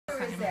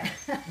is that?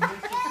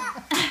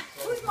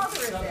 Whose mother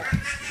is that?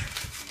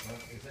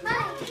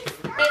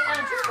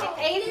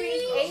 Adrian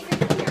here.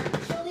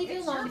 She'll leave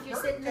you alone if you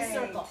sit in the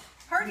circle.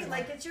 Party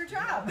like it's your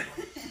job.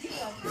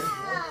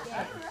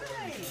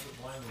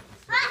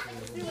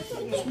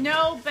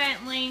 No,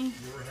 Bentley.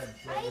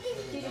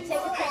 Did you take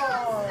a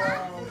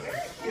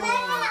picture?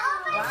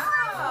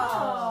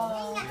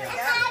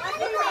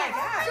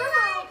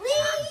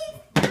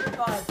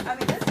 I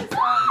mean, this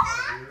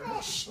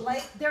is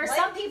like there are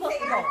some people,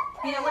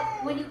 you know what,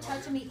 when you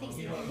touch him, he thinks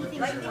you're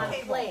on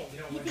play.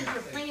 He thinks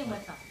you're playing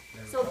with him.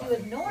 So if you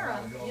ignore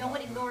him, you know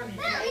what ignore means,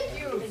 right?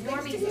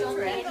 Ignore means don't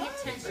pay any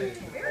attention to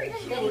him. very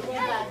cute. Then he won't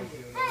bother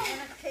you.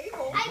 And a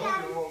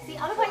cable. See,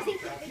 otherwise he,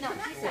 no,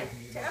 he's like,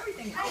 To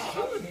everything.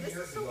 Oh, this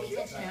is so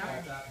cute now.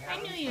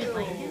 I knew you'd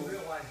like him.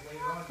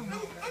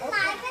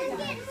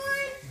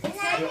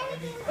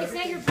 it's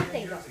not your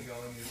birthday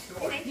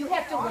though. You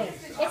have to wait.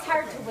 It's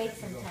hard to wait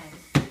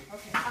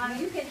sometimes.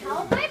 You can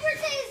help. My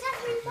birthday is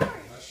every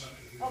March.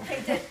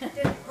 Okay,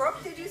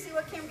 Brooke, did you see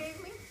what Kim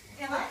gave me?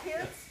 And the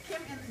kids,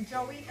 Kim and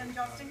Joey and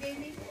Justin gave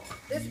me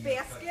this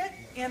basket,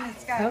 and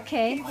it's got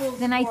Okay, cables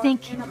then I for-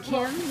 think and a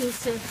Kim plug.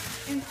 needs to.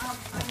 And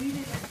I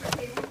needed extra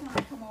cables when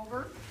I come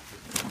over.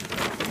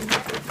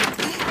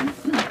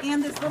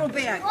 And this little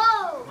bag.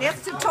 Whoa.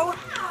 That's to tote.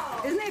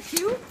 Isn't that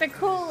cute? The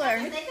cooler.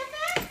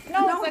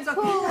 No, No, it's a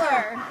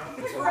cooler.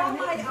 It's for all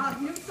my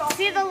new salt.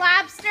 See the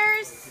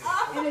lobsters?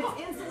 And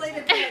it's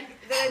insulated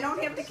that I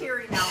don't have to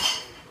carry now.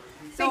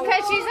 So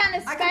Because she's on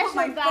a I can put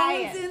my special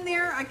diet. phones in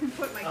there. I can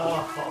put my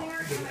camera in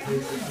there.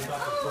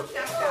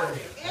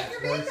 And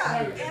your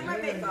makeup. And my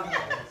makeup.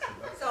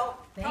 So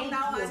from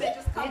now on, it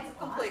just comes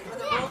complete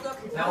with a rolled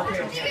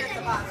up chair at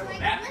the bottom.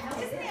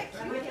 Isn't that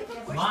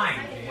cute? Mine.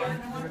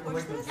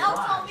 No,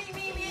 me.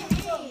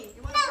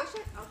 You want to push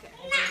it? Okay.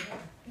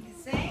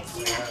 Thank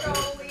you,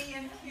 Joey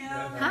and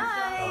Kim.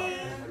 Hi.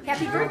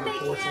 Happy birthday,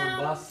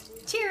 Kim.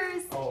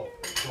 Cheers. Oh,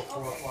 till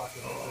 4 o'clock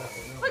in the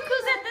afternoon. Look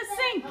who's at the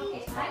sink.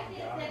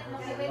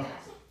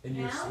 And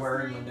you're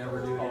swearing you'll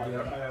never do it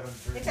again?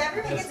 If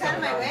everything gets out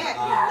of my bag,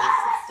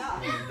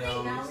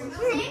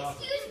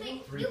 Excuse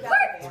me, you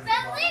worked,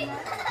 Bentley.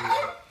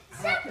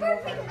 It's not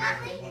perfect,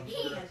 Bentley.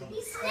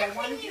 He's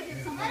sniffing you. Let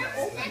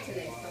him sniff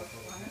you.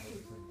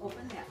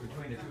 open that.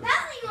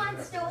 Bentley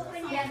wants to open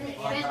it. Bentley,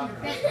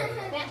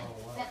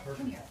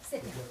 come here.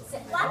 Sit down.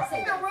 Sit. Lock him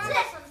in a room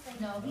or something.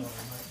 No, he's.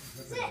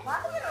 Sit.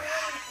 Lock him in a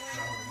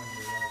room.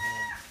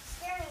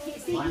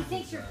 See, he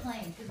thinks you're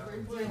playing because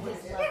we're doing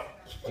this level.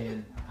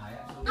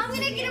 I'm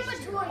gonna get him a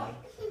toy.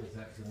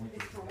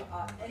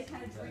 Any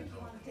kind of drink you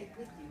want to take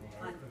with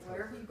you, on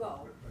wherever you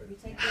go, you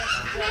take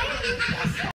that.